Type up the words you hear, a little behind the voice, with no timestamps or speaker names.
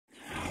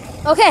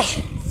Okay,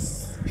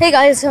 hey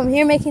guys, I'm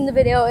here making the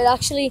video. It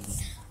actually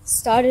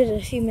started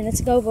a few minutes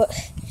ago, but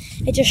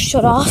it just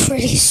shut off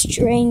really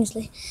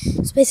strangely.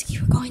 So basically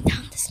we're going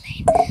down this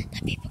lane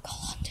that people call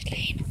Haunted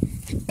Lane.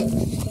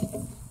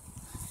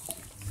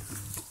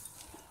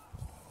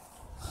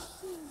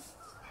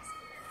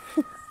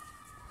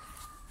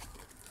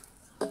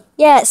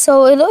 Yeah,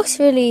 so it looks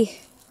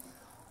really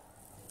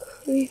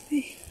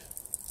creepy.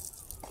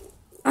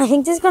 I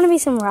think there's gonna be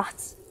some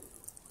rats.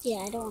 Yeah,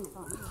 I don't want to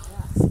go into rats.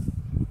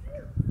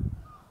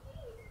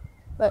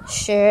 But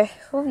sure,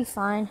 we'll be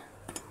fine.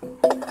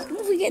 What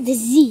if we get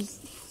disease?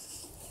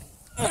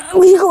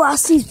 We should go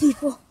ask these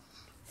people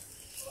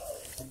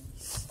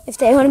if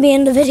they want to be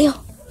in the video.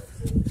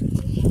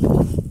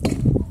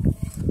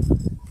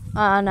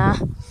 Nah.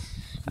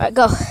 Alright,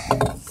 go.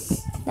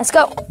 Let's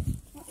go.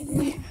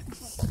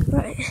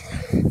 Right.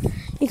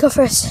 You go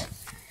first.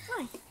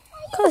 Why?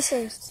 Go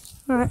first.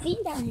 Alright. I've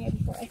been down here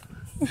before.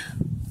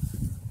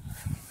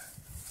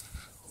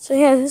 So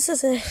yeah, this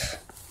is it.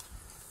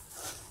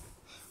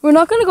 We're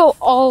not going to go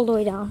all the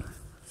way down. Yeah,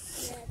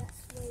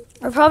 that's way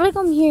too. We're probably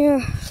come here.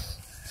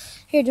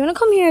 Here, do you want to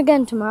come here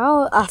again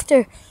tomorrow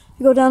after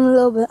you go down a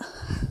little bit?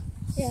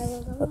 Yeah,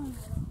 we'll go on.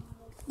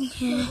 Yeah.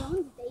 We'll go on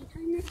the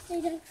daytime next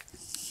day though.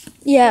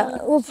 Yeah,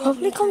 we'll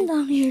probably come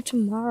down here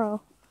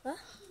tomorrow. What?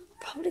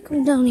 Probably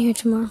come down here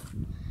tomorrow.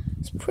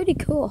 It's pretty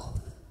cool.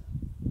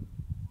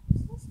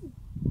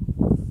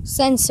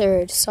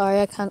 Censored. Sorry,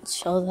 I can't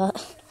show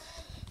that.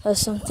 There's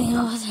something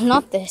else.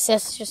 Not this.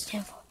 That's just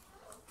him.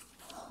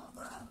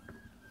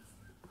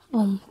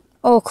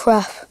 Oh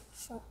crap.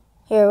 What?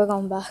 Here, we're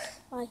going back.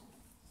 Why?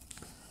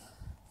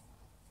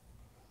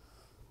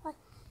 Why?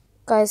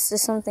 Guys,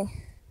 there's something.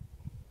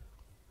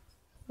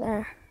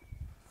 There.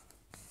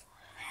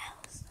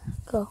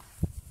 Go.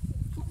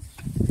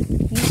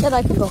 You said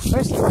I could go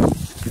first. What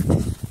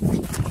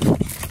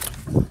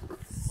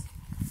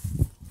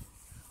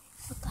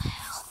the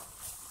hell?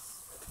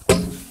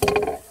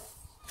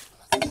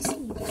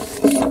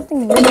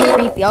 Something really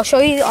creepy. I'll show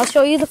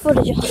you the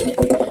footage of it.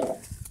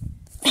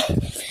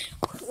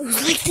 It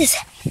was like this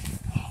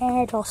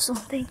head or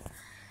something.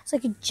 It's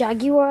like a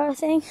jaguar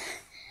thing.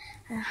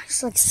 And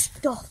it's like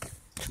stuck.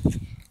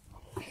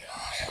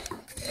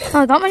 Oh,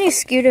 I got my new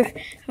scooter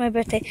for my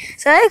birthday.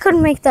 So I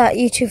couldn't make that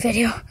YouTube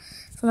video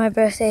for my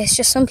birthday. It's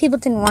just some people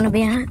didn't want to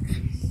be in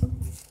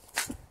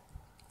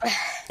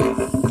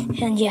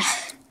it. And yeah.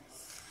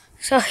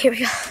 So here we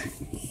go.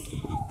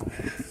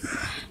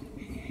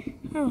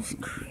 That was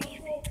creepy.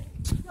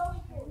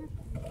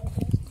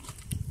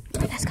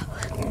 Let's go.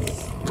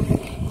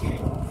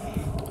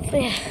 So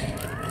yeah.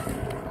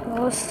 That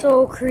was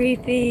so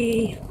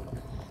creepy.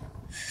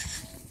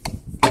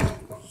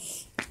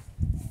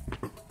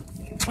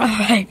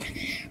 Alright,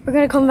 we're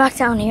gonna come back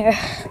down here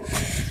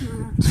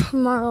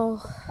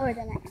tomorrow. Or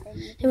the next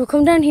day. Yeah, we'll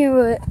come down here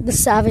with the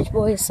Savage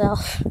Boy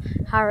himself,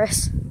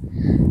 Harris.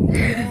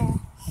 Yeah.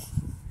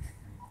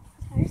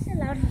 Harris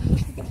allowed me.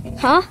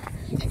 Huh?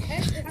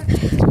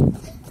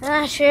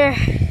 Sure.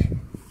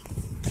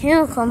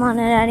 He'll come on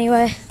it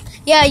anyway.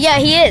 Yeah,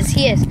 he is.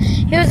 He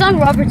was on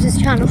Roberts'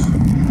 channel. I'm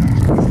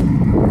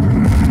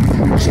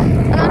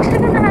actually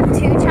gonna have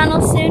 2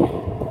 channels soon.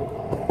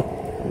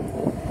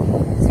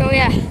 So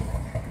yeah.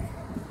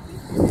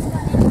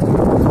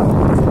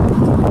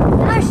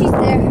 She's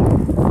there.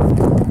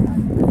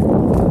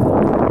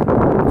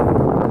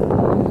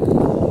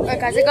 Alright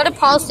guys, I gotta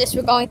pause this,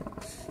 we're going.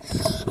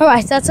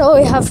 Alright, that's all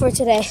we have for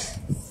today.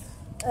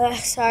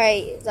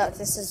 Sorry that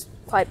this is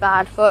quite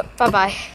bad, but bye bye.